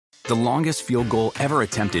The longest field goal ever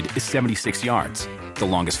attempted is 76 yards. The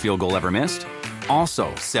longest field goal ever missed?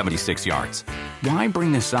 Also 76 yards. Why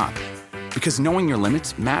bring this up? Because knowing your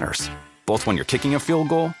limits matters, both when you're kicking a field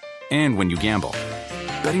goal and when you gamble.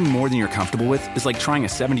 Betting more than you're comfortable with is like trying a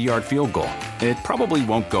 70-yard field goal. It probably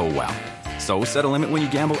won't go well. So set a limit when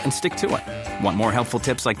you gamble and stick to it. Want more helpful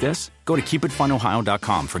tips like this? Go to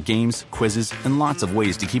keepitfunohio.com for games, quizzes, and lots of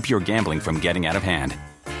ways to keep your gambling from getting out of hand.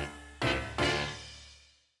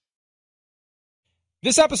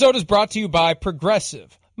 This episode is brought to you by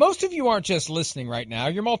Progressive. Most of you aren't just listening right now,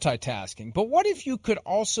 you're multitasking. But what if you could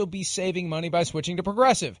also be saving money by switching to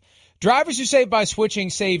Progressive? Drivers who save by switching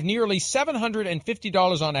save nearly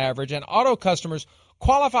 $750 on average, and auto customers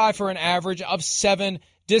qualify for an average of 7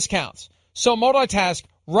 discounts. So multitask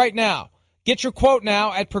right now. Get your quote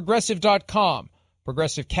now at Progressive.com.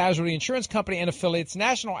 Progressive Casualty Insurance Company and affiliates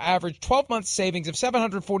national average 12-month savings of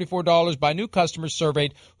 $744 by new customers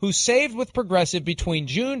surveyed who saved with Progressive between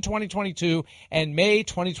June 2022 and May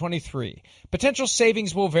 2023. Potential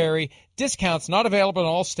savings will vary. Discounts not available in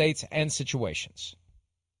all states and situations.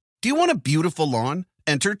 Do you want a beautiful lawn?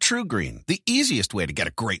 Enter TruGreen, the easiest way to get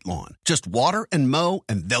a great lawn. Just water and mow,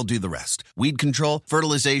 and they'll do the rest. Weed control,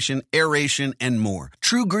 fertilization, aeration, and more.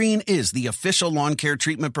 TruGreen is the official lawn care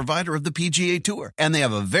treatment provider of the PGA Tour, and they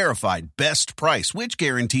have a verified best price, which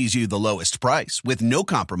guarantees you the lowest price with no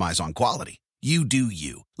compromise on quality. You do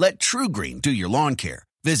you. Let TruGreen do your lawn care.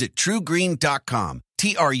 Visit TruGreen.com,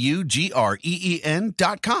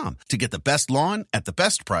 TruGreen.com, to get the best lawn at the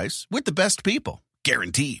best price with the best people.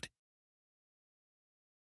 Guaranteed.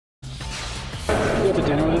 You went to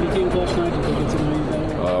dinner with any teams last night? Did they get to know you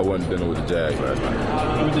better? I went to dinner with the Jags last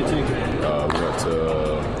night. Where did they take you? We went to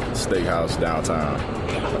a steakhouse downtown.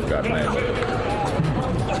 I forgot the name of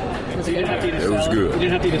it. So you didn't have to eat a salad? It was good. You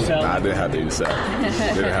didn't have to eat a salad? Nah, I didn't have to eat a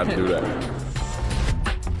salad. Didn't have to do that.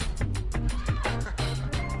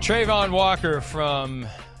 Travon Walker from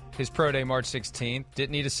his pro day March 16th.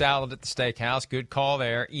 Didn't eat a salad at the steakhouse. Good call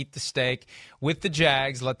there. Eat the steak with the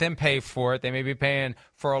Jags. Let them pay for it. They may be paying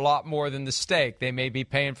for a lot more than the steak. They may be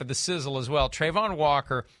paying for the sizzle as well. Travon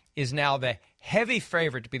Walker is now the heavy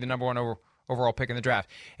favorite to be the number one overall pick in the draft.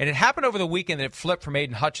 And it happened over the weekend that it flipped from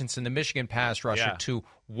Aiden Hutchinson, the Michigan pass rusher, to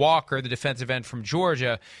Walker, the defensive end from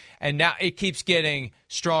Georgia. And now it keeps getting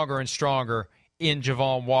stronger and stronger in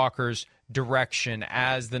Javon Walker's direction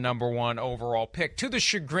as the number one overall pick, to the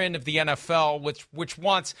chagrin of the NFL, which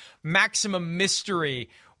wants maximum mystery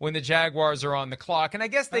when the Jaguars are on the clock. And I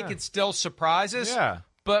guess they could still surprise us. Yeah.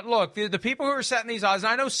 But look, the people who are setting these odds,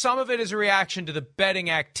 and I know some of it is a reaction to the betting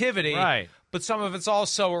activity, right, but some of it's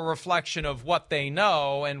also a reflection of what they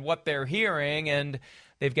know and what they're hearing, and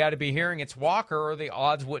they've got to be hearing it's Walker, or the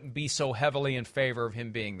odds wouldn't be so heavily in favor of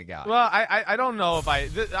him being the guy. Well, I don't know if I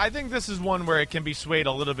think this is one where it can be swayed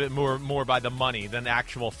a little bit more by the money than the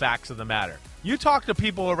actual facts of the matter. You talk to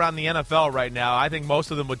people around the NFL right now, I think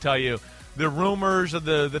most of them would tell you the rumors of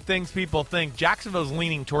the things people think. Jacksonville's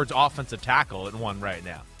leaning towards offensive tackle at one right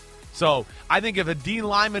now. So I think if a D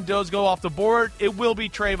lineman does go off the board, it will be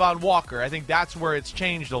Travon Walker. I think that's where it's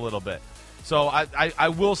changed a little bit. So I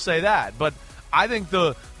will say that. But I think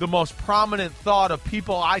the most prominent thought of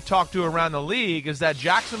people I talk to around the league is that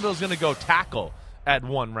Jacksonville's going to go tackle at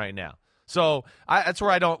one right now. So that's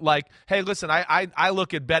where I don't like, hey, listen, I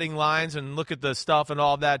look at betting lines and look at the stuff and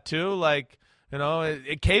all that too. Like, you know,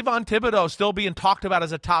 Kayvon Thibodeau still being talked about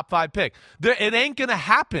as a top 5 pick. It ain't going to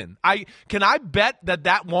happen. Can I bet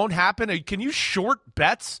that won't happen? Can you short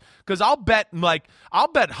bets? Because I'll bet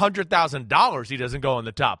 $100,000 he doesn't go in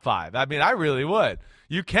the top 5. I mean, I really would.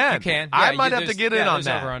 You can. You can. I might have to get in on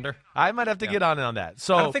that. Over under. I might have to get on that.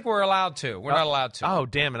 So I don't think we're allowed to. We're not allowed to. Oh,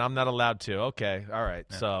 damn it. I'm not allowed to. Okay. All right.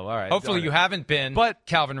 Yeah. So, all right. Hopefully you haven't been,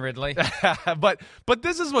 Calvin Ridley. but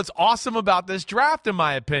this is what's awesome about this draft, in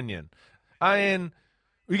my opinion. I mean,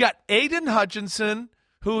 we got Aiden Hutchinson,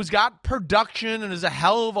 who's got production and is a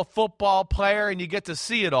hell of a football player, and you get to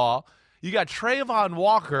see it all. You got Travon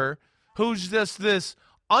Walker, who's just this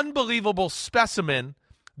unbelievable specimen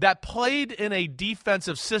that played in a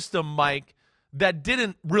defensive system, Mike, that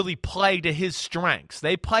didn't really play to his strengths.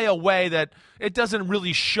 They play a way that it doesn't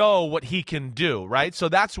really show what he can do, right? So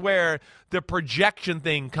that's where the projection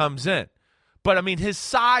thing comes in. But, I mean, his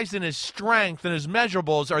size and his strength and his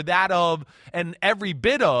measurables are that of, and every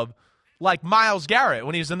bit of, like Myles Garrett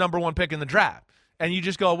when he was the number 1 pick in the draft. And you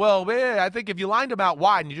just go, well, I think if you lined him out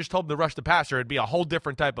wide and you just told him to rush the passer, it'd be a whole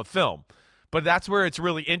different type of film. But that's where it's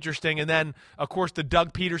really interesting. And then, of course, the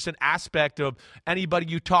Doug Peterson aspect of anybody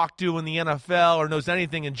you talk to in the NFL or knows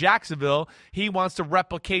anything in Jacksonville, he wants to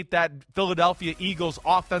replicate that Philadelphia Eagles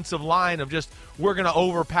offensive line of just, we're going to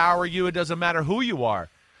overpower you. It doesn't matter who you are.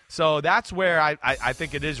 So that's where I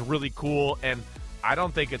think it is really cool, and I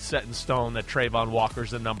don't think it's set in stone that Trayvon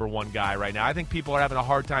Walker's the number one guy right now. I think people are having a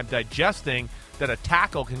hard time digesting that a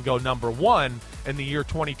tackle can go number one in the year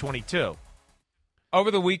 2022.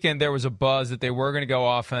 Over the weekend, there was a buzz that they were going to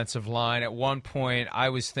go offensive line. At one point, I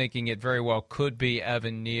was thinking it very well could be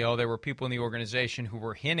Evan Neal. There were people in the organization who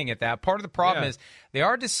were hinting at that. Part of the problem is they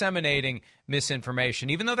are disseminating misinformation,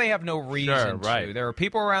 even though they have no reason to. There are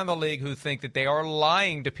people around the league who think that they are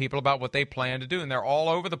lying to people about what they plan to do, and they're all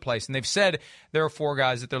over the place. And they've said there are 4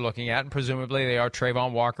 guys that they're looking at, and presumably they are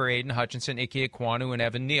Trayvon Walker, Aiden Hutchinson, Ike Ekwonu, and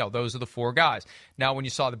Evan Neal. Those are the 4 guys. Now, when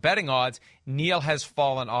you saw the betting odds, Neal has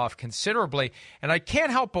fallen off considerably, and I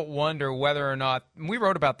can't help but wonder whether or not, we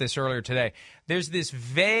wrote about this earlier today, there's this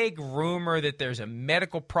vague rumor that there's a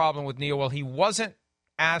medical problem with Neal. Well, he wasn't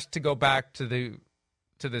asked to go back to the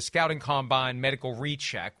scouting combine medical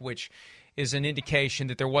recheck, which is an indication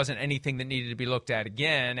that there wasn't anything that needed to be looked at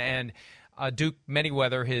again. And Duke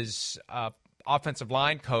Manyweather, his offensive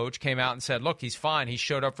line coach, came out and said, look, he's fine. He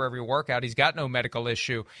showed up for every workout. He's got no medical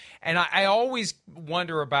issue. And I always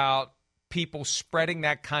wonder about people spreading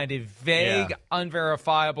that kind of vague,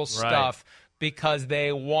 unverifiable stuff because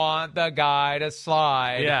they want the guy to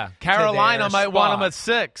slide. Yeah, Carolina might want him at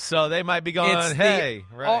 6, so they might be going,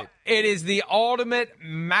 It is the ultimate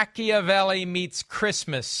Machiavelli meets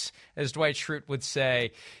Christmas, as Dwight Schrute would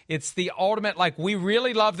say. It's the ultimate, like, we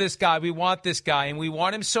really love this guy, we want this guy, and we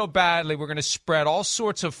want him so badly, we're going to spread all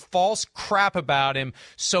sorts of false crap about him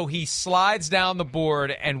so he slides down the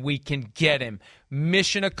board and we can get him.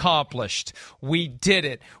 Mission accomplished. We did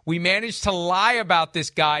it. We managed to lie about this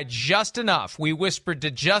guy just enough. We whispered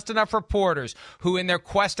to just enough reporters who, in their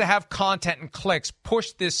quest to have content and clicks,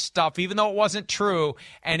 pushed this stuff, even though it wasn't true,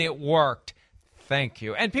 and it worked. Thank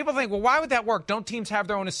you. And people think, well, why would that work? Don't teams have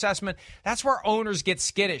their own assessment? That's where owners get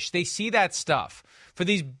skittish. They see that stuff. For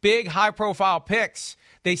these big, high-profile picks,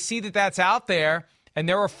 they see that that's out there, and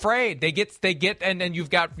they're afraid. They get, and then you've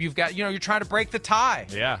got, you're trying to break the tie.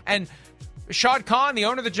 Yeah. And Shad Khan, the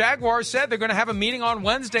owner of the Jaguars, said they're going to have a meeting on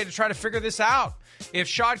Wednesday to try to figure this out. If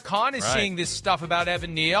Shad Khan is seeing this stuff about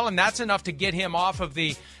Evan Neal, and that's enough to get him off of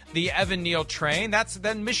the Evan Neal train, that's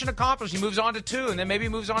then mission accomplished. He moves on to 2, and then maybe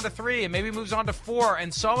moves on to 3, and maybe moves on to 4,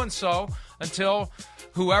 and so until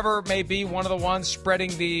whoever may be one of the ones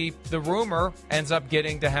spreading the rumor ends up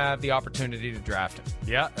getting to have the opportunity to draft him.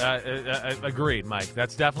 Yeah, agreed, Mike.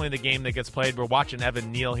 That's definitely the game that gets played. We're watching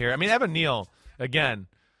Evan Neal here. I mean, Evan Neal, again,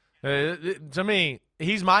 to me,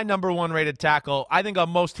 he's my number 1 rated tackle. I think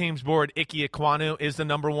on most teams' board, Ike Ekwonu is the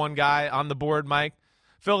number 1 guy on the board, Mike.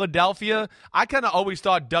 Philadelphia, I kind of always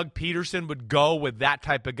thought Doug Peterson would go with that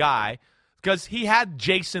type of guy because he had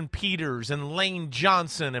Jason Peters and Lane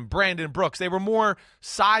Johnson and Brandon Brooks. They were more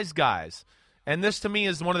size guys. And this, to me,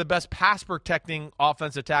 is one of the best pass-protecting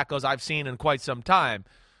offensive tackles I've seen in quite some time.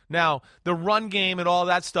 Now, the run game and all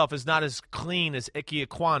that stuff is not as clean as Ike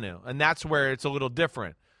Ekwonu, and that's where it's a little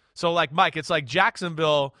different. So, like, Mike, it's like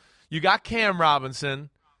Jacksonville, you got Cam Robinson.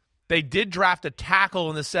 They did draft a tackle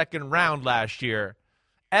in the 2nd round last year.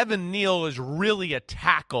 Evan Neal is really a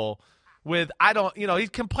tackle with, he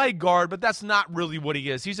can play guard, but that's not really what he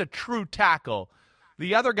is. He's a true tackle.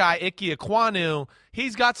 The other guy, Ike Ekwonu,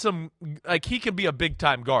 he's got some, he could be a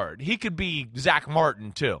big-time guard. He could be Zach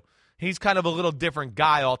Martin, too. He's kind of a little different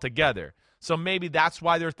guy altogether. So maybe that's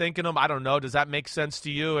why they're thinking him. I don't know. Does that make sense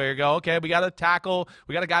to you? There you go. Okay, we got a tackle.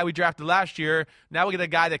 We got a guy we drafted last year. Now we get a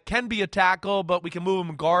guy that can be a tackle, but we can move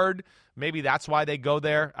him guard. Maybe that's why they go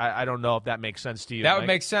there. I don't know if that makes sense to you. That would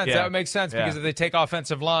make sense. Yeah. That would make sense because if they take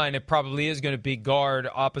offensive line, it probably is going to be guard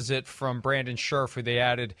opposite from Brandon Scherf, who they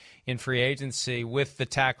added in free agency with the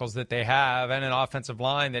tackles that they have, and an offensive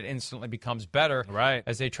line that instantly becomes better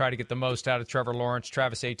as they try to get the most out of Trevor Lawrence,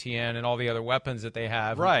 Travis Etienne, and all the other weapons that they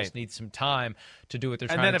have. Right. Just need some time to do what they're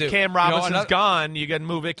trying to do. And then if Cam Robinson's gone, you can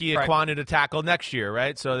move Ike Ekwonu to tackle next year,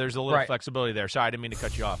 right? So there's a little flexibility there. Sorry, I didn't mean to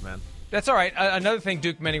cut you off, man. That's all right. Another thing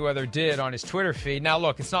Duke Manyweather did on his Twitter feed. Now,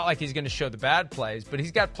 look, it's not like he's going to show the bad plays, but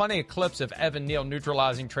he's got plenty of clips of Evan Neal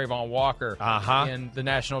neutralizing Trayvon Walker in the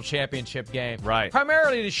national championship game. Right.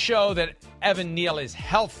 Primarily to show that Evan Neal is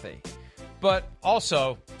healthy, but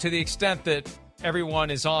also to the extent that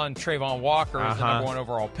everyone is on Trayvon Walker as the number 1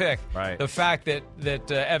 overall pick. Right. The fact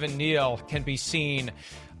that Evan Neal can be seen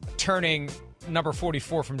turning number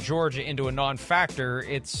 44 from Georgia into a non-factor.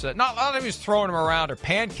 It's not that he was throwing him around or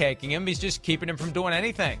pancaking him. He's just keeping him from doing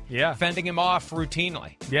anything. Yeah. Fending him off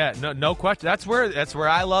routinely. Yeah, no question. That's where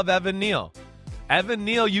I love Evan Neal. Evan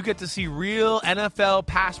Neal, you get to see real NFL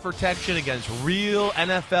pass protection against real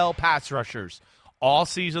NFL pass rushers all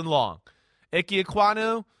season long. Ike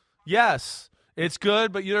Ekwonu, yes. It's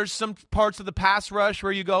good, but there's some parts of the pass rush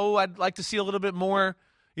where you go, I'd like to see a little bit more.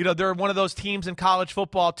 They're one of those teams in college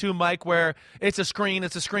football too, Mike, where it's a screen,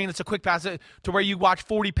 it's a quick pass, to where you watch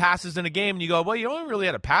 40 passes in a game and you go, well, you only really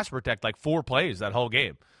had to pass protect like 4 plays that whole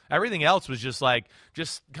game. Everything else was just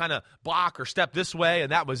kind of block or step this way,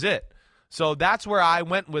 and that was it. So that's where I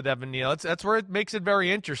went with Evan Neal. That's where it makes it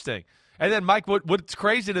very interesting. And then, Mike, what's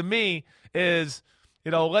crazy to me is,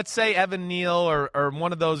 let's say Evan Neal or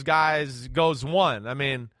one of those guys goes 1. I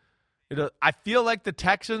mean, I feel like the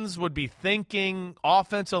Texans would be thinking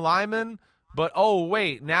offensive lineman, but, oh,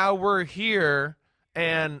 wait, now we're here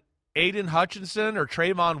and Aiden Hutchinson or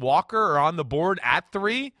Trayvon Walker are on the board at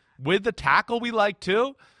 3 with the tackle we like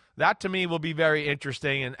too. That, to me, will be very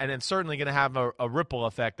interesting and it's certainly going to have a ripple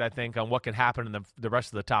effect, I think, on what can happen in the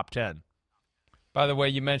rest of the top 10. By the way,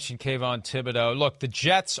 you mentioned Kayvon Thibodeau. Look, the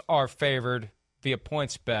Jets are favored via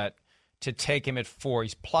PointsBet to take him at 4.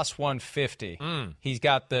 He's plus 150. He's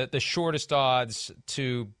got the shortest odds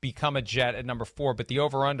to become a Jet at number 4, but the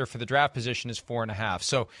over-under for the draft position is 4.5.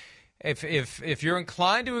 So if you're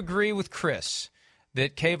inclined to agree with Chris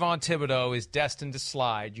that Kayvon Thibodeau is destined to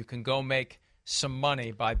slide, you can go make some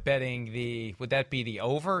money by betting would that be the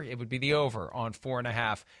over? It would be the over on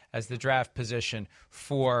 4.5 as the draft position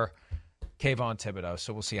for Kayvon Thibodeau.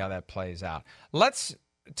 So we'll see how that plays out. Let's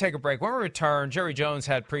take a break. When we return, Jerry Jones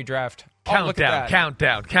had pre-draft. Countdown.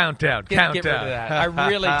 Get rid of that. I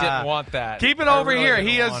really didn't want that. Keep it over here.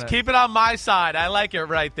 Keep it on my side. I like it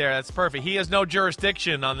right there. That's perfect. He has no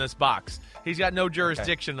jurisdiction on this box. He's got no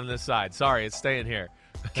jurisdiction on this side. Sorry, it's staying here.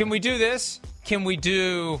 Can we do this? Can we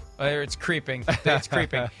do it's creeping. It's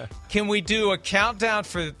creeping. Can we do a countdown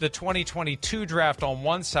for the 2022 draft on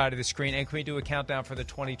one side of the screen, and can we do a countdown for the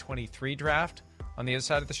 2023 draft on the other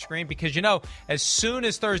side of the screen? Because, as soon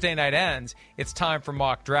as Thursday night ends, it's time for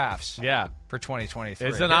mock drafts. Yeah. For 2023.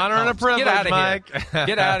 It's an honor and a privilege, Mike.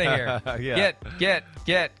 Get out of here. Yeah. Get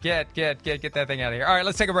that thing out of here. All right,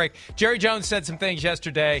 let's take a break. Jerry Jones said some things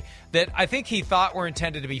yesterday that I think he thought were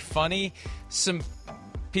intended to be funny. Some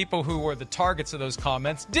people who were the targets of those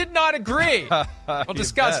comments did not agree. We'll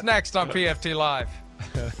discuss next on PFT Live.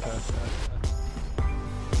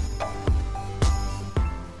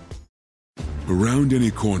 Around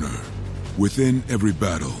any corner, within every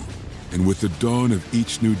battle, and with the dawn of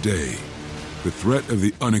each new day, the threat of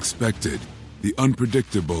the unexpected, the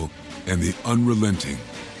unpredictable, and the unrelenting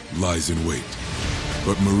lies in wait.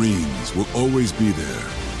 But Marines will always be there.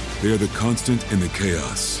 They are the constant in the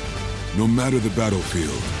chaos. No matter the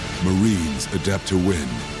battlefield, Marines adapt to win,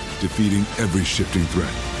 defeating every shifting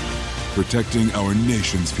threat, protecting our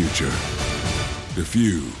nation's future. The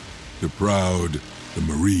few, the proud, the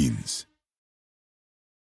Marines.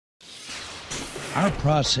 Our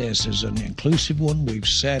process is an inclusive one. We've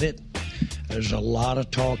said it. There's a lot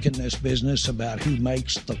of talk in this business about who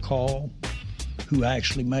makes the call, who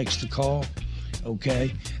actually makes the call.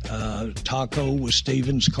 Okay? Taco was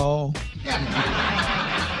Stephen's call.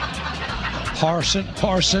 Parson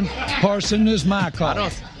is my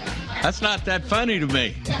call. That's not that funny to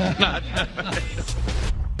me.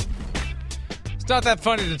 It's not that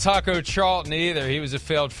funny to Taco Charlton either. He was a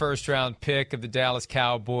failed first-round pick of the Dallas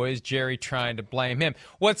Cowboys. Jerry trying to blame him.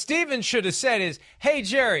 What Stephen should have said is, hey,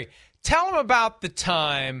 Jerry, tell him about the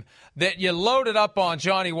time that you loaded up on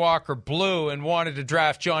Johnny Walker Blue and wanted to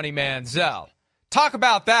draft Johnny Manziel. Talk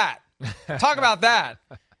about that. Talk about that.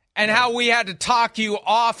 And how we had to talk you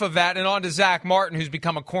off of that and on to Zach Martin, who's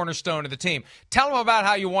become a cornerstone of the team. Tell him about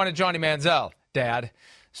how you wanted Johnny Manziel, Dad.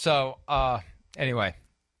 So, anyway,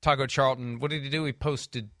 Taco Charlton, what did he do? He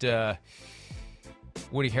posted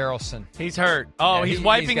Woody Harrelson. He's hurt. Oh, yeah, he's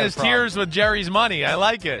wiping his tears with Jerry's money. I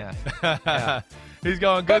like it. Yeah. He's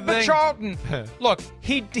going, good thing. But Charlton, look,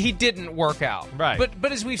 he didn't work out. Right.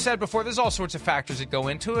 But as we've said before, there's all sorts of factors that go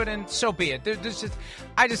into it, and so be it.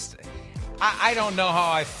 I don't know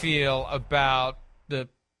how I feel about the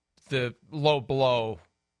low blow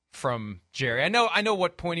from Jerry. I know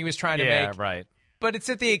what point he was trying to make. Yeah, right. But it's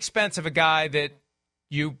at the expense of a guy that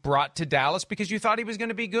you brought to Dallas because you thought he was going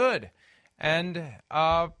to be good. And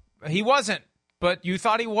he wasn't, but you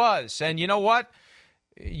thought he was. And you know what?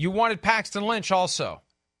 You wanted Paxton Lynch also.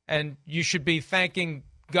 And you should be thanking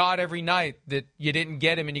God every night that you didn't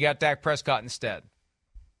get him and you got Dak Prescott instead.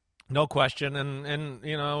 No question, and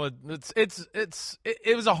you know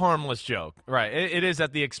it was a harmless joke, right? It is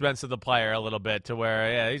at the expense of the player a little bit, to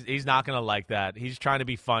where he's not going to like that. He's trying to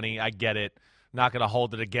be funny. I get it. Not going to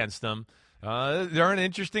hold it against them. They're an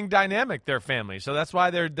interesting dynamic, their family, so that's why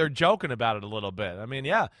they're joking about it a little bit. I mean,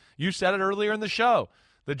 yeah, you said it earlier in the show.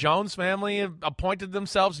 The Jones family appointed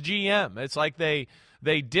themselves GM. It's like they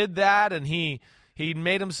did that, and he he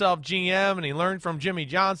made himself GM, and he learned from Jimmy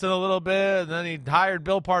Johnson a little bit, and then he hired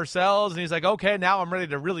Bill Parcells, and he's like, okay, now I'm ready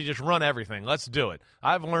to really just run everything. Let's do it.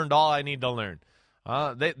 I've learned all I need to learn.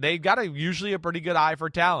 They got usually a pretty good eye for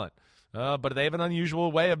talent, but they have an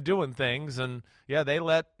unusual way of doing things. And, yeah, they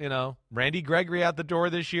let, Randy Gregory out the door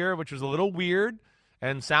this year, which was a little weird,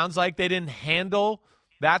 and sounds like they didn't handle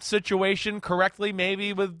that situation correctly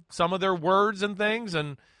maybe with some of their words and things.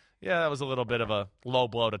 And, yeah, that was a little bit of a low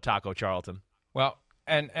blow to Taco Charlton. Well,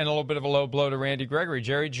 and a little bit of a low blow to Randy Gregory.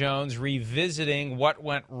 Jerry Jones revisiting what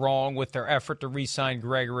went wrong with their effort to re-sign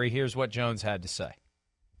Gregory. Here's what Jones had to say.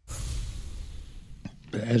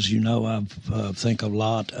 As you know, I think a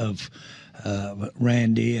lot of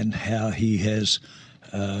Randy and how he has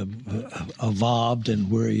evolved and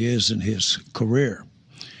where he is in his career.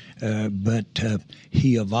 But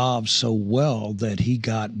he evolved so well that he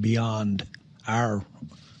got beyond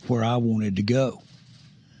where I wanted to go.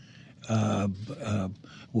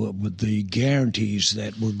 With the guarantees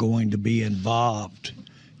that were going to be involved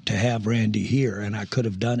to have Randy here, and I could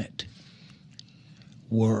have done it,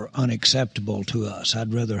 were unacceptable to us.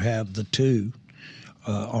 I'd rather have the two,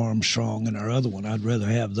 Armstrong and our other one. I'd rather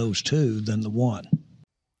have those two than the one.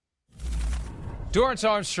 Dorrance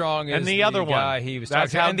Armstrong is and the other guy one. he was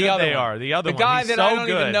That's talking how and good the other they one. are. The other the one. guy He's that so I don't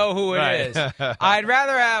good. even know who it right. is. I'd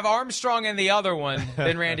rather have Armstrong and the other one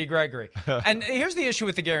than Randy Gregory. And here's the issue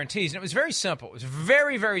with the guarantees, and it was very simple. It was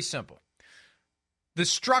very, very simple. The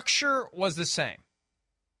structure was the same.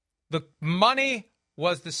 The money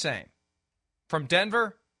was the same from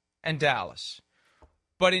Denver and Dallas.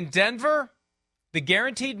 But in Denver, the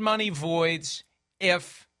guaranteed money voids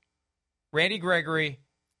if Randy Gregory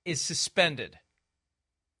is suspended,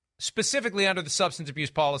 specifically under the substance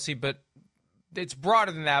abuse policy, but it's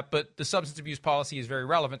broader than that. But the substance abuse policy is very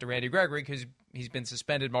relevant to Randy Gregory because he's been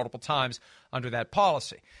suspended multiple times under that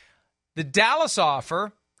policy. The Dallas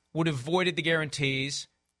offer would have voided the guarantees,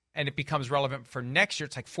 and it becomes relevant for next year.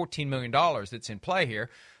 It's like $14 million that's in play here.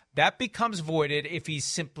 That becomes voided if he's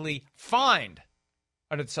simply fined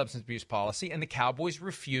under the substance abuse policy, and the Cowboys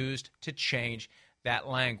refused to change that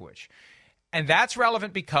language. And that's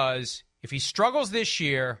relevant because if he struggles this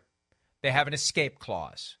year, they have an escape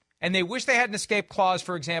clause. And they wish they had an escape clause,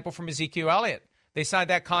 for example, from Ezekiel Elliott. They signed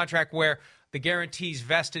that contract where the guarantees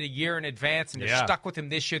vested a year in advance, and they're stuck with him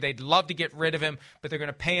this year. They'd love to get rid of him, but they're going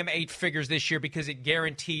to pay him 8 figures this year because it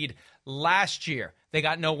guaranteed last year. They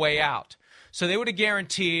got no way out. So they would have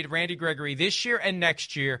guaranteed Randy Gregory this year and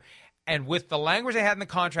next year, and with the language they had in the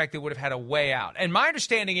contract, they would have had a way out. And my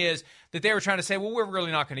understanding is that they were trying to say, well, we're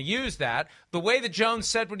really not going to use that. The way that Jones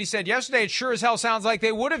said what he said yesterday, it sure as hell sounds like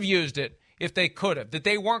they would have used it if they could have, that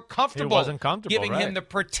they weren't comfortable giving him the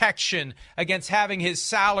protection against having his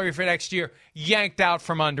salary for next year yanked out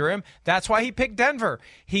from under him. That's why he picked Denver.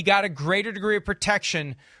 He got a greater degree of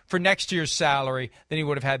protection for next year's salary than he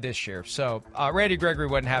would have had this year. So Randy Gregory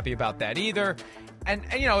wasn't happy about that either. And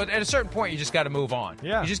you know, at a certain point, you just got to move on.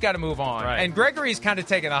 Yeah. You just got to move on. Right. And Gregory's kind of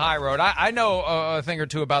taking the high road. I know a thing or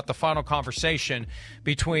two about the final conversation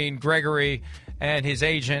between Gregory and his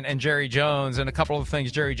agent and Jerry Jones, and a couple of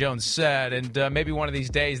things Jerry Jones said. And maybe one of these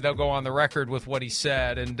days they'll go on the record with what he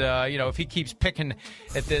said. And, you know, if he keeps picking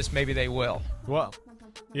at this, maybe they will. Well,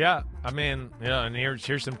 yeah. I mean, yeah, and here's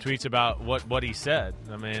some tweets about what he said.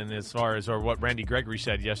 I mean, as far as, or what Randy Gregory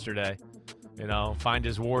said yesterday. You know, find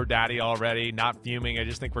his war daddy already, not fuming. I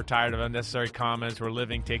just think we're tired of unnecessary comments. We're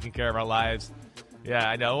living, taking care of our lives. Yeah,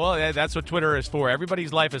 I know. Well, that's what Twitter is for.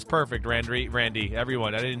 Everybody's life is perfect, Randy.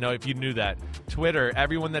 Everyone. I didn't know if you knew that. Twitter,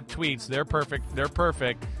 everyone that tweets, they're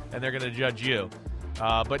perfect, and they're going to judge you.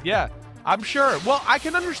 But, yeah, I'm sure. Well, I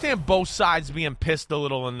can understand both sides being pissed a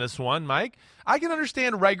little in this one, Mike. I can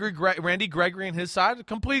understand Randy Gregory and his side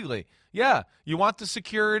completely. Yeah, you want the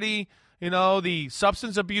security. You know, the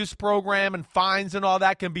substance abuse program and fines and all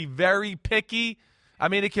that can be very picky. I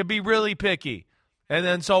mean, it can be really picky. And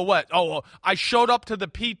then so what? Oh, I showed up to the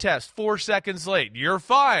P test 4 seconds late. You're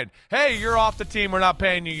fine. Hey, you're off the team. We're not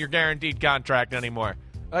paying you your guaranteed contract anymore.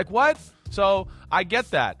 Like, what? So I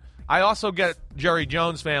get that. I also get Jerry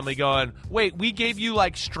Jones' family going, wait, we gave you,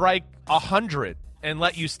 like, strike 100 and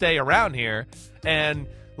let you stay around here and,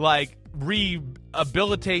 like,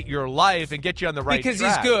 rehabilitate your life and get you on the right track.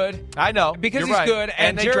 Because he's good. I know. Because he's right. good.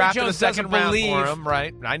 And they Jerry drafted Jones a second doesn't round believe for him,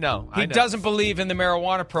 right? I know. He doesn't believe in the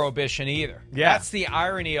marijuana prohibition either. Yeah. That's the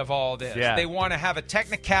irony of all this. Yeah. They want to have a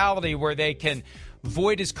technicality where they can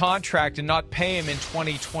void his contract and not pay him in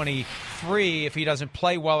 2023 if he doesn't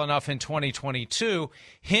play well enough in 2022,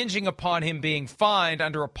 hinging upon him being fined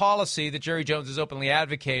under a policy that Jerry Jones has openly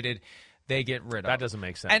advocated they get rid of. That doesn't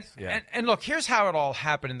make sense. And look, here's how it all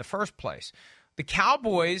happened in the first place. The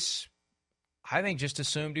Cowboys I think, just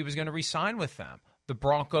assumed he was going to re-sign with them. The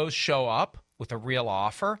Broncos show up with a real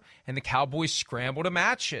offer, and the Cowboys scramble to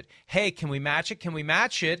match it. Hey, can we match it? Can we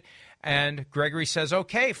match it? And Gregory says,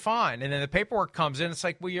 okay, fine. And then the paperwork comes in. It's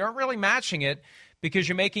like, well, you aren't really matching it because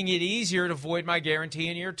you're making it easier to void my guarantee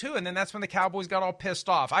in year 2. And then that's when the Cowboys got all pissed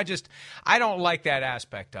off. I don't like that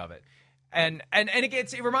aspect of it. And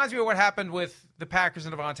it reminds me of what happened with the Packers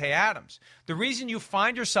and Davante Adams. The reason you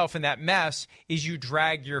find yourself in that mess is you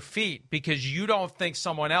drag your feet because you don't think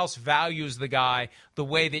someone else values the guy the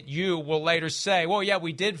way that you will later say, well, yeah,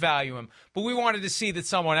 we did value him, but we wanted to see that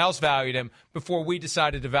someone else valued him before we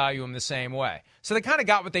decided to value him the same way. So they kind of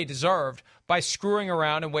got what they deserved by screwing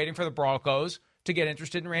around and waiting for the Broncos to get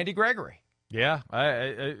interested in Randy Gregory. Yeah,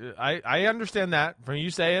 I understand that. From you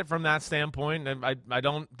say it from that standpoint, and I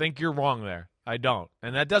don't think you're wrong there. I don't,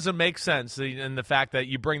 and that doesn't make sense in the fact that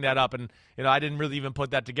you bring that up. And I didn't really even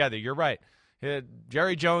put that together. You're right.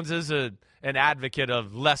 Jerry Jones is an advocate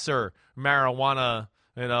of lesser marijuana.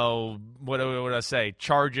 What would I say?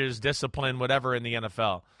 Charges, discipline, whatever in the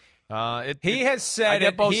NFL. He has said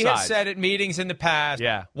it. He has said at meetings in the past.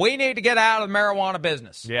 Yeah, we need to get out of the marijuana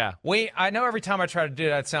business. Yeah, I know every time I try to do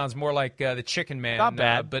that, it sounds more like the Chicken Man. Not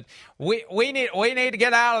bad, but we need to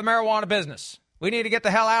get out of the marijuana business. We need to get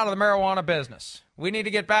the hell out of the marijuana business. We need to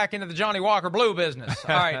get back into the Johnny Walker Blue business.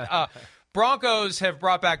 All right. Broncos have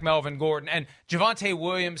brought back Melvin Gordon, and Javonte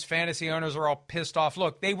Williams fantasy owners are all pissed off.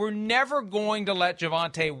 Look, they were never going to let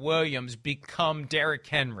Javonte Williams become Derrick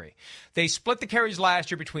Henry. They split the carries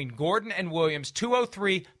last year between Gordon and Williams,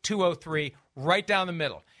 203, right down the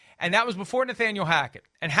middle. And that was before Nathaniel Hackett.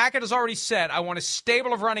 And Hackett has already said, I want a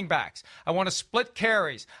stable of running backs. I want to split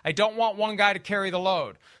carries. I don't want one guy to carry the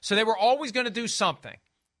load. So they were always going to do something.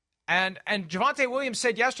 And Javonte Williams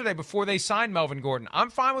said yesterday before they signed Melvin Gordon, I'm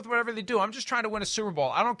fine with whatever they do. I'm just trying to win a Super Bowl.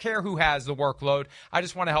 I don't care who has the workload. I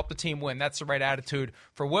just want to help the team win. That's the right attitude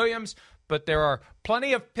for Williams. But there are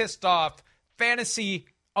plenty of pissed off fantasy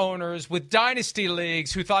owners with dynasty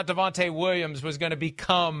leagues who thought Javonte Williams was going to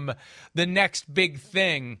become the next big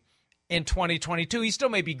thing in 2022. He still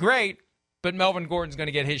may be great, but Melvin Gordon's going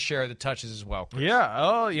to get his share of the touches as well, Chris. Yeah.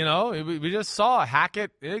 Oh, we just saw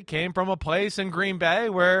Hackett. It came from a place in Green Bay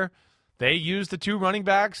where they used the two running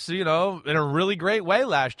backs, in a really great way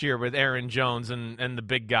last year with Aaron Jones and the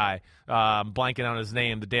big guy. Blanking on his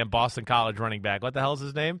name, the damn Boston College running back. What the hell's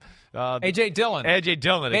his name? A.J. Dillon. A.J.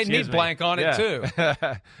 Dillon, Made me blank on it, too.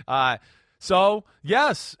 So,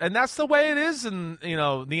 yes, and that's the way it is in, the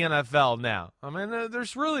NFL now. I mean,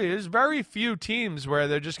 there's very few teams where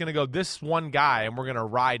they're just going to go this one guy and we're going to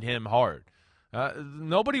ride him hard.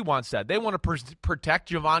 Nobody wants that. They want to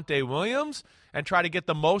protect Javonte Williams and try to get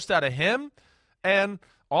the most out of him. And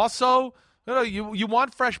also, you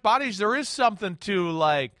want fresh bodies. There is something to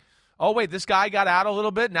like, oh, wait, this guy got out a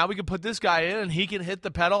little bit. Now we can put this guy in, and he can hit the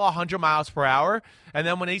pedal 100 miles per hour. And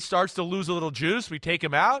then when he starts to lose a little juice, we take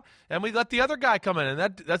him out, and we let the other guy come in.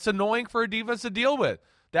 And that's annoying for a defense to deal with,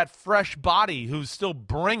 that fresh body who's still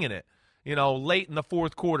bringing it, late in the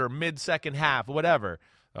fourth quarter, mid-second half, whatever.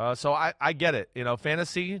 So I get it.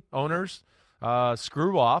 Fantasy owners,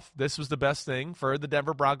 screw off. This was the best thing for the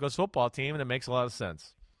Denver Broncos football team, and it makes a lot of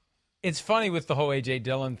sense. It's funny with the whole A.J.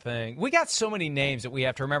 Dillon thing. We got so many names that we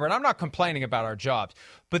have to remember, and I'm not complaining about our jobs,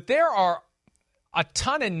 but there are a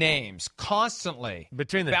ton of names constantly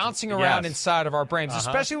bouncing around inside of our brains,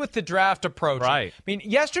 especially with the draft approach. Right. I mean,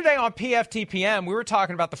 yesterday on PFTPM, we were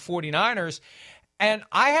talking about the 49ers, and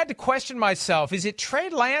I had to question myself, is it Trey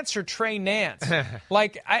Lance or Trey Nance?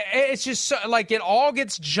 It's just so, it all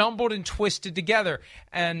gets jumbled and twisted together.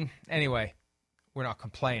 And anyway, we're not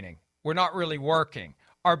complaining. We're not really working.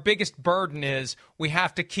 Our biggest burden is we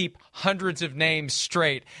have to keep hundreds of names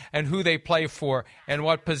straight and who they play for and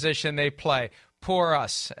what position they play. Poor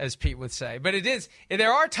us, as Pete would say. But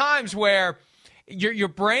there are times where your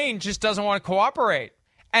brain just doesn't want to cooperate.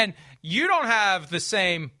 And you don't have the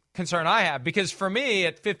same concern I have, because for me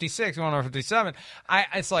at 56, going on 57,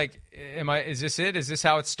 it's like, is this it? Is this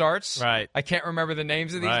how it starts? Right. I can't remember the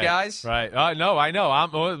names of these guys. Right. No, I know.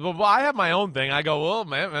 I have my own thing. I go, well,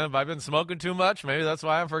 man, have I been smoking too much? Maybe that's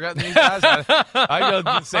why I'm forgetting these guys. I go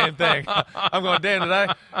the same thing. I'm going, damn,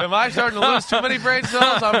 am I starting to lose too many brain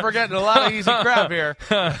cells? I'm forgetting a lot of easy crap here.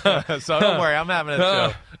 So don't worry, I'm having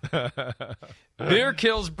it too. Beer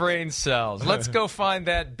kills brain cells. Let's go find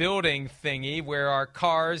that building thingy where our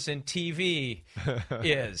cars and TV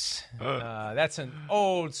is. That's an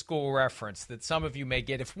old school reference that some of you may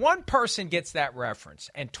get. If one person gets that reference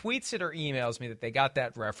and tweets it or emails me that they got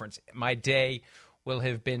that reference, my day will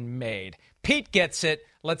have been made. Pete gets it.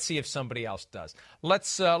 Let's see if somebody else does.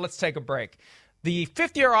 Let's take a break. The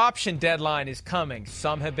fifth-year option deadline is coming.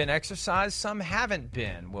 Some have been exercised, some haven't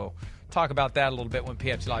been. We'll talk about that a little bit when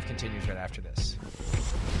PFT Live continues right after this.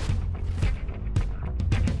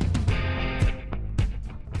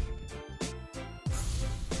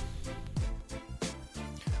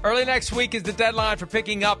 Early next week is the deadline for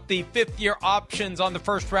picking up the fifth-year options on the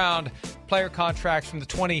first-round player contracts from the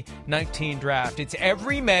 2019 draft. It's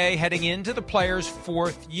every May heading into the player's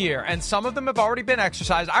fourth year, and some of them have already been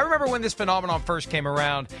exercised. I remember when this phenomenon first came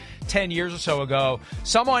around 10 years or so ago,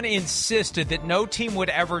 someone insisted that no team would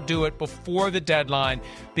ever do it before the deadline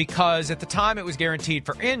because at the time it was guaranteed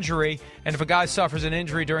for injury, and if a guy suffers an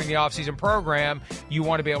injury during the offseason program, you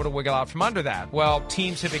want to be able to wiggle out from under that. Well,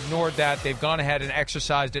 teams have ignored that. They've gone ahead and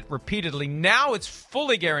exercised it repeatedly. Now it's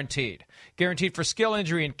fully guaranteed for skill,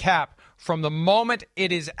 injury, and cap from the moment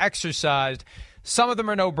it is exercised. Some of them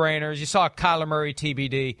are no-brainers. You saw Kyler Murray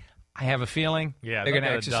TBD. I have a feeling they're going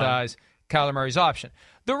to exercise Kyler Murray's option.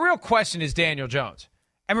 The real question is Daniel Jones.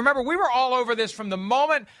 And remember, we were all over this from the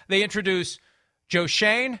moment they introduced Joe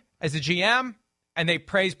Schoen as the GM, and they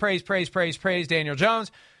praise Daniel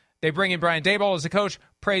Jones. They bring in Brian Daboll as the coach,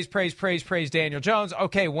 praise Daniel Jones.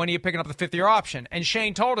 Okay, when are you picking up the fifth-year option? And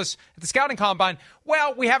Shane told us at the scouting combine,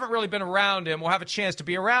 well, we haven't really been around him. We'll have a chance to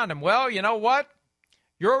be around him. Well, you know what?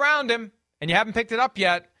 You're around him, and you haven't picked it up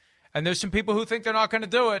yet. And there's some people who think they're not going to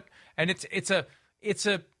do it. And it's a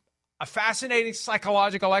fascinating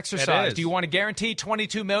psychological exercise. Do you want to guarantee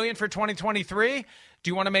 $22 million for 2023?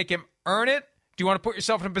 Do you want to make him earn it? Do you want to put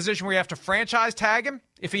yourself in a position where you have to franchise tag him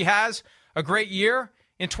if he has a great year?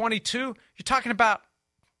 In 22, you're talking about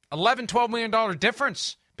 $11, $12 million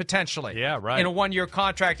difference potentially. Yeah, right. In a one-year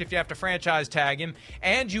contract if you have to franchise tag him,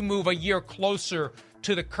 and you move a year closer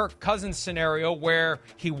to the Kirk Cousins scenario where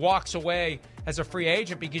he walks away as a free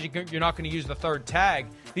agent because you're not going to use the third tag.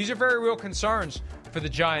 These are very real concerns for the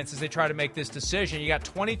Giants as they try to make this decision. You got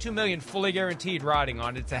 $22 million fully guaranteed riding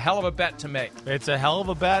on it. It's a hell of a bet to make. It's a hell of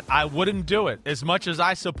a bet. I wouldn't do it. As much as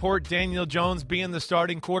I support Daniel Jones being the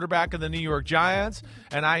starting quarterback of the New York Giants,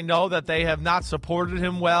 and I know that they have not supported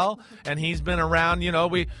him well, and he's been around,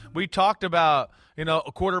 we talked about,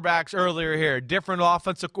 quarterbacks earlier here, different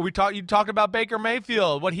offensive. You talked about Baker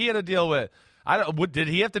Mayfield, what he had to deal with. Did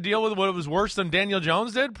he have to deal with what was worse than Daniel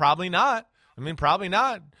Jones did? Probably not. Probably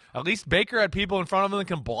not. At least Baker had people in front of him that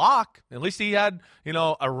can block. At least he had,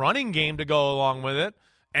 a running game to go along with it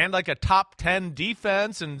and like a top 10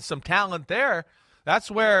 defense and some talent there.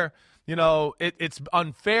 That's where, it's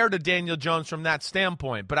unfair to Daniel Jones from that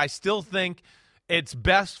standpoint. But I still think it's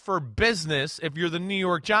best for business if you're the New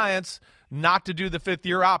York Giants not to do the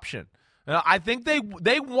fifth-year option. I think they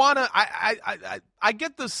want to – I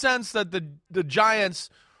get the sense that the Giants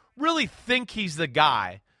really think he's the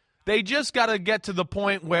guy. They just got to get to the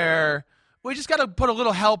point where we just got to put a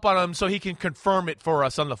little help on him so he can confirm it for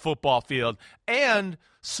us on the football field and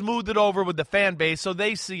smooth it over with the fan base so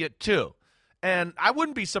they see it too. And I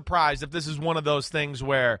wouldn't be surprised if this is one of those things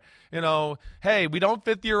where, hey, we don't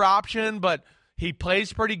fifth-year option, but he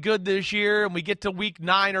plays pretty good this year, and we get to week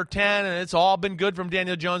 9 or 10, and it's all been good from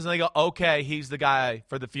Daniel Jones, and they go, okay, he's the guy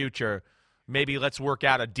for the future. Maybe let's work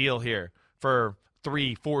out a deal here for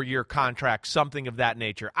 3-4 year contract, something of that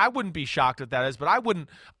nature. I wouldn't be shocked if that is, but I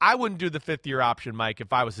wouldn't do the fifth-year option, Mike,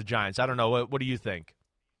 if I was the Giants. I don't know. What do you think?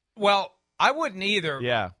 Well, I wouldn't either.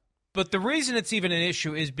 Yeah. But the reason it's even an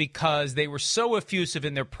issue is because they were so effusive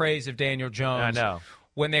in their praise of Daniel Jones. I know.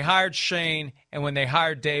 When they hired Shane and when they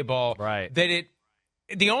hired Daboll, right, that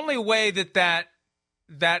the only way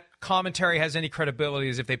that commentary has any credibility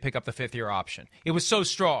is if they pick up the fifth-year option. It was so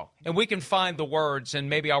strong. And we can find the words, and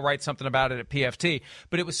maybe I'll write something about it at PFT.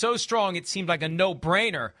 But it was so strong, it seemed like a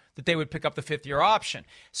no-brainer that they would pick up the fifth-year option.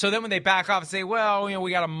 So then when they back off and say, well,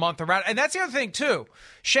 we got a month around. And that's the other thing, too.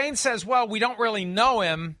 Shane says, well, we don't really know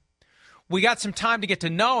him. We got some time to get to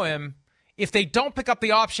know him. If they don't pick up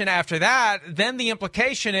the option after that, then the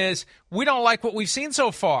implication is we don't like what we've seen so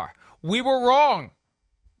far. We were wrong.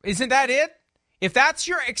 Isn't that it? If that's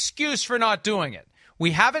your excuse for not doing it,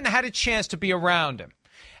 we haven't had a chance to be around him,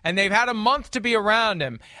 and they've had a month to be around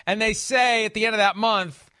him, and they say at the end of that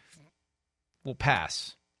month, we'll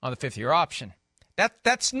pass on the fifth-year option.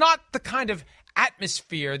 That's not the kind of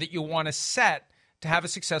atmosphere that you want to set to have a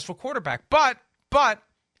successful quarterback. But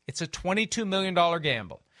it's a $22 million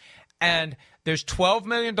gamble. And there's $12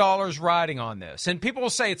 million riding on this. And people will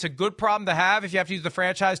say it's a good problem to have if you have to use the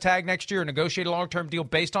franchise tag next year and negotiate a long-term deal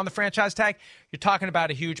based on the franchise tag. You're talking about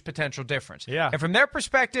a huge potential difference. Yeah. And from their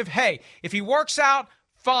perspective, hey, if he works out,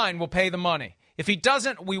 fine, we'll pay the money. If he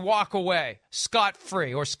doesn't, we walk away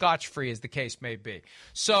scot-free, or scotch-free as the case may be.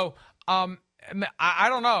 So I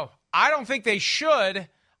don't know. I don't think they should.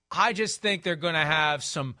 I just think they're going to have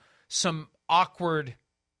some awkward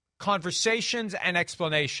conversations and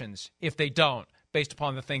explanations if they don't, based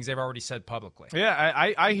upon the things they've already said publicly.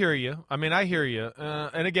 Yeah, I hear you. I mean, I hear you.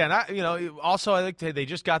 And again, also I think they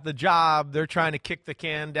just got the job. They're trying to kick the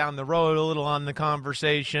can down the road a little on the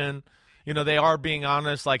conversation. They are being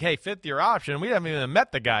honest, like, hey, fifth year option. We haven't even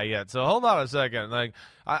met the guy yet, so hold on a second. Like,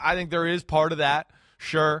 I think there is part of that.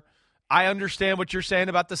 Sure, I understand what you're saying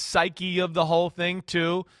about the psyche of the whole thing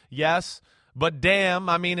too. Yes. But damn,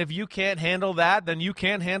 I mean, if you can't handle that, then you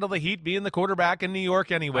can't handle the Heat being the quarterback in New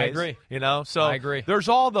York anyways. I agree. So I agree. There's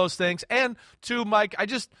all those things. And to Mike,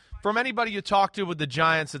 from anybody you talk to with the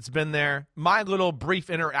Giants that's been there, my little brief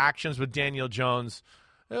interactions with Daniel Jones,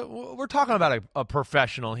 we're talking about a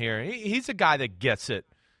professional here. He's a guy that gets it.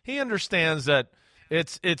 He understands that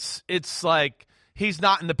it's like he's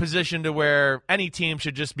not in the position to where any team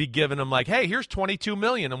should just be giving him like, hey, here's $22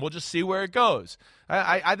 million and we'll just see where it goes.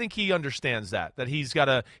 I think he understands that he's got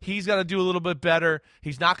to do a little bit better.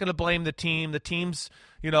 He's not going to blame the team. The team's,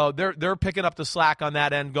 they're picking up the slack on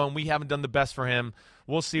that end, going, we haven't done the best for him.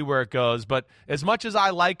 We'll see where it goes. But as much as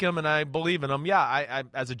I like him and I believe in him, yeah, I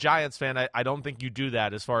as a Giants fan, I don't think you do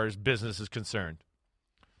that as far as business is concerned.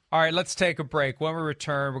 All right, let's take a break. When we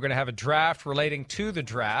return, we're going to have a draft relating to the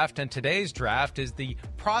draft, and today's draft is the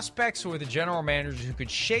prospects or the general managers who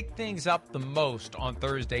could shake things up the most on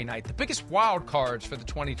Thursday night. The biggest wild cards for the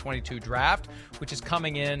 2022 draft, which is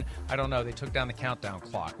coming in, I don't know, they took down the countdown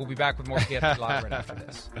clock. We'll be back with more KFC Live right after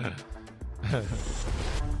this.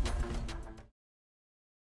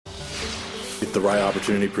 If the right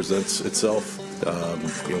opportunity presents itself, we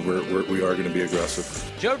are going to be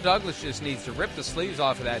aggressive. Joe Douglas just needs to rip the sleeves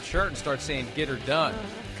off of that shirt and start saying, get her done.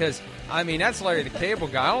 Because, I mean, that's Larry the Cable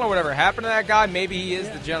Guy. I don't know whatever happened to that guy. Maybe he is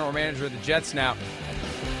the general manager of the Jets now.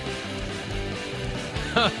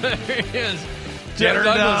 There he is. Joe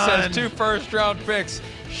Douglas has 2 first-round picks.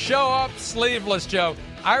 Show up sleeveless, Joe.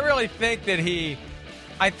 I really think that he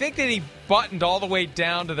buttoned all the way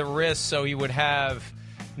down to the wrist so he would have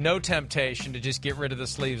no temptation to just get rid of the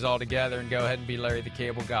sleeves altogether and go ahead and be Larry the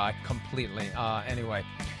Cable Guy completely. Anyway,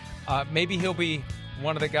 maybe he'll be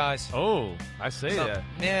one of the guys. Oh, I say that.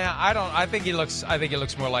 Yeah, I think he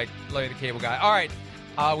looks more like Larry the Cable Guy. All right,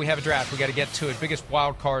 we have a draft. We got to get to it. Biggest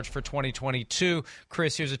wild cards for 2022.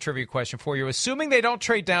 Chris, here's a trivia question for you. Assuming they don't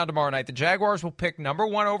trade down tomorrow night, the Jaguars will pick number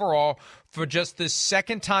 1 overall for just the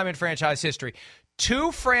second time in franchise history.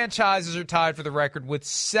 2 franchises are tied for the record with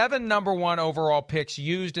 7 number 1 overall picks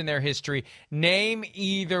used in their history. Name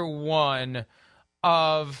either one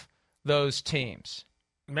of those teams.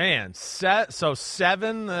 Man, so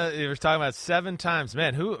 7. You were talking about 7 times.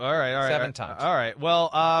 Man, who? All right. 7 times. All right.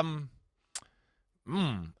 Well, I'm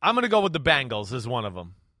going to go with the Bengals as one of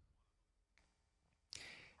them.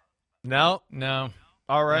 No.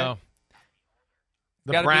 All right. No.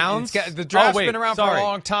 The Browns? The draft's been around for a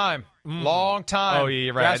long time. Long time. Oh, yeah,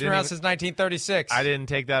 you're right. Draft's been around since 1936. I didn't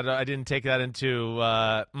take that into.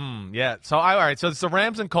 Yeah. So all right. So it's the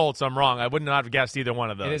Rams and Colts. I'm wrong. I would not have guessed either one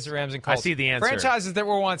of those. It is the Rams and Colts. I see the answer. Franchises that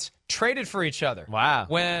were once traded for each other. Wow.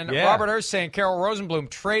 When Robert Irsay and Carol Rosenblum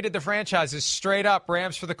traded the franchises straight up,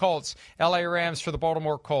 Rams for the Colts, L.A. Rams for the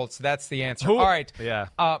Baltimore Colts. That's the answer. All right. Yeah.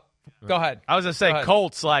 Go ahead. I was going to say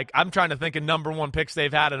Colts. Like I'm trying to think of number 1 picks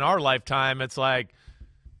they've had in our lifetime. It's like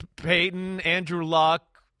Peyton, Andrew Luck,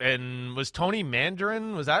 and was Tony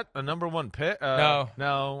Mandarin? Was that a number 1 pick? No.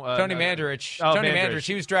 Tony Mandarich. Tony Mandarich.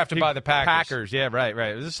 He was drafted by the Packers. Yeah, right.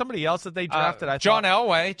 Was there somebody else that they drafted? John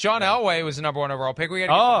Elway. John Elway was the number 1 overall pick. We got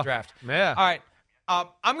to get to the draft. Yeah. All right.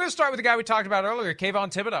 I'm going to start with the guy we talked about earlier,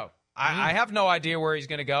 Kayvon Thibodeau. I have no idea where he's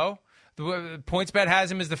going to go. The PointsBet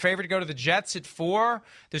has him as the favorite to go to the Jets at 4.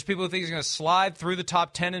 There's people who think he's going to slide through the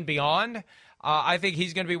top 10 and beyond. I think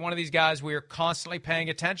he's going to be one of these guys we are constantly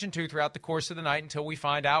paying attention to throughout the course of the night until we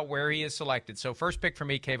find out where he is selected. So first pick for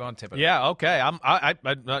me, Kayvon Thibodeau. Yeah, okay.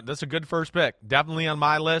 That's a good first pick. Definitely on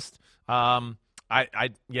my list.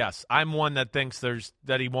 Yes, I'm one that thinks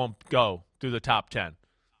that he won't go through the top 10.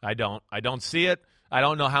 I don't see it. I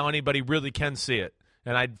don't know how anybody really can see it.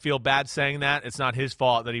 And I'd feel bad saying that. It's not his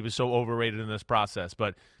fault that he was so overrated in this process.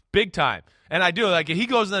 But big time. And I do. Like, if he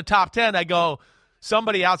goes in the top 10, I go,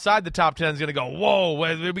 somebody outside the top 10 is going to go, whoa,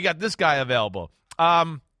 we got this guy available.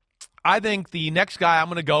 I think the next guy I'm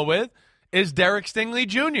going to go with is Derek Stingley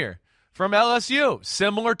Jr. from LSU.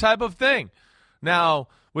 Similar type of thing. Now,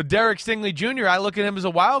 with Derek Stingley Jr., I look at him as a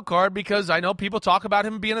wild card because I know people talk about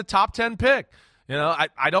him being a top 10 pick.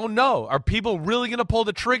 I don't know. Are people really going to pull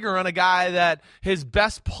the trigger on a guy that his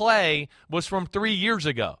best play was from 3 years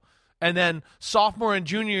ago? And then sophomore and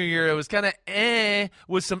junior year, it was kind of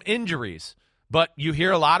with some injuries. But you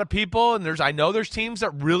hear a lot of people, and I know there's teams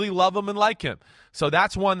that really love him and like him. So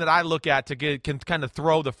that's one that I look at can kind of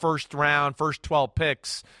throw the first round, first 12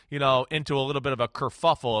 picks, into a little bit of a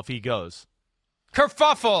kerfuffle if he goes.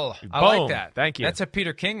 Kerfuffle. Boom. I like that. Thank you. That's a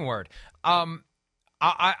Peter King word.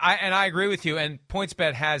 I agree with you. And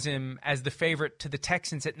PointsBet has him as the favorite to the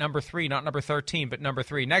Texans at number 3, not number 13, but number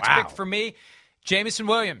 3. Next pick for me, Jameson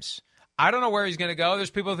Williams. I don't know where he's going to go.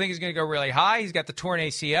 There's people who think he's going to go really high. He's got the torn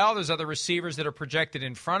ACL. There's other receivers that are projected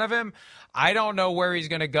in front of him. I don't know where he's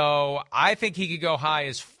going to go. I think he could go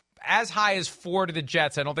as high as 4 to the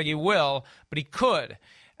Jets. I don't think he will, but he could.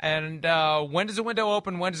 And when does the window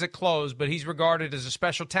open? When does it close? But he's regarded as a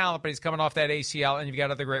special talent, but he's coming off that ACL, and you've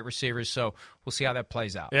got other great receivers, so we'll see how that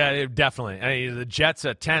plays out. Yeah, definitely. I mean, the Jets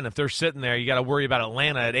at 10, if they're sitting there, you got to worry about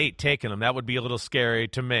Atlanta at 8 taking them. That would be a little scary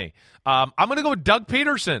to me. I'm going to go with Doug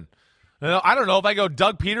Peterson. I don't know if I go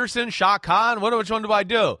Doug Peterson, Shaq Khan. Which one do I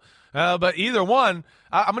do? But either one,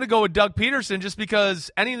 I'm going to go with Doug Peterson just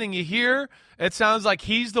because anything you hear, it sounds like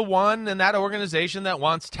he's the one in that organization that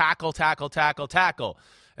wants tackle.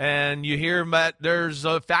 And you hear that there's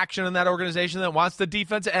a faction in that organization that wants the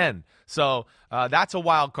defense to end. So that's a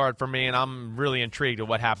wild card for me, and I'm really intrigued at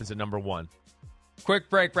what happens at number 1. Quick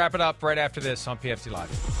break. Wrap it up right after this on PFT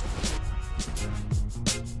Live.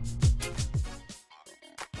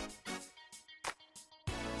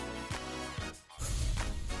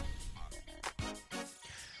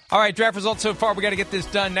 All right, draft results so far. We got to get this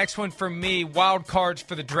done. Next one for me, wild cards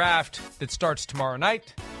for the draft that starts tomorrow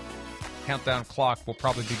night. Countdown clock will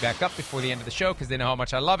probably be back up before the end of the show because they know how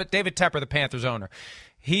much I love it. David Tepper, the Panthers owner.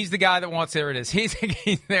 He's the guy that wants, there it is. He's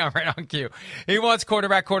right on cue. He wants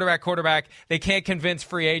quarterback. They can't convince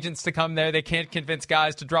free agents to come there. They can't convince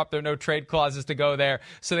guys to drop their no-trade clauses to go there.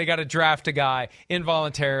 So they got to draft a guy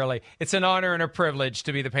involuntarily. It's an honor and a privilege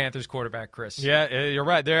to be the Panthers quarterback, Chris. Yeah, you're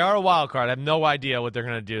right. They are a wild card. I have no idea what they're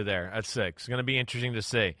going to do there at 6. It's going to be interesting to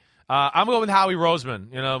see. I'm going with Howie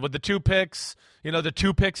Roseman. With the 2 picks, the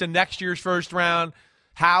 2 picks in next year's first round.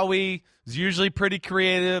 Howie is usually pretty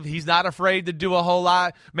creative. He's not afraid to do a whole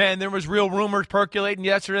lot. Man, there was real rumors percolating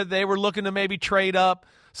yesterday. They were looking to maybe trade up.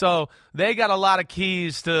 So they got a lot of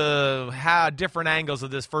keys to have different angles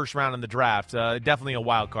of this first round in the draft. Definitely a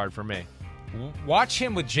wild card for me. Watch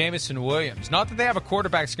him with Jameson Williams. Not that they have a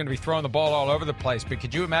quarterback that's going to be throwing the ball all over the place, but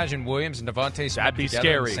could you imagine Williams and Devontae Smith That'd be together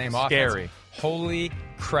scary. in the same offense? Scary. Holy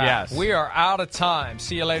crap. Yes. We are out of time.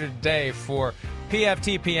 See you later today for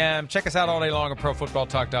PFTPM. Check us out all day long at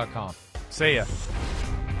ProFootballTalk.com. See ya.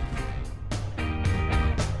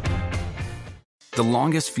 The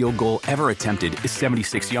longest field goal ever attempted is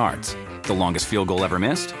 76 yards. The longest field goal ever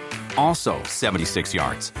missed? Also 76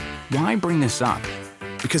 yards. Why bring this up?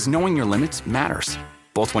 Because knowing your limits matters,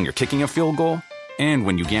 both when you're kicking a field goal and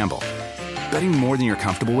when you gamble. Betting more than you're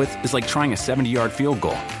comfortable with is like trying a 70-yard field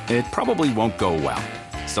goal. It probably won't go well.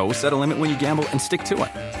 So set a limit when you gamble and stick to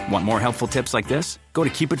it. Want more helpful tips like this? Go to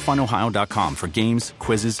keepitfunohio.com for games,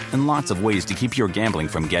 quizzes, and lots of ways to keep your gambling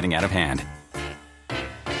from getting out of hand.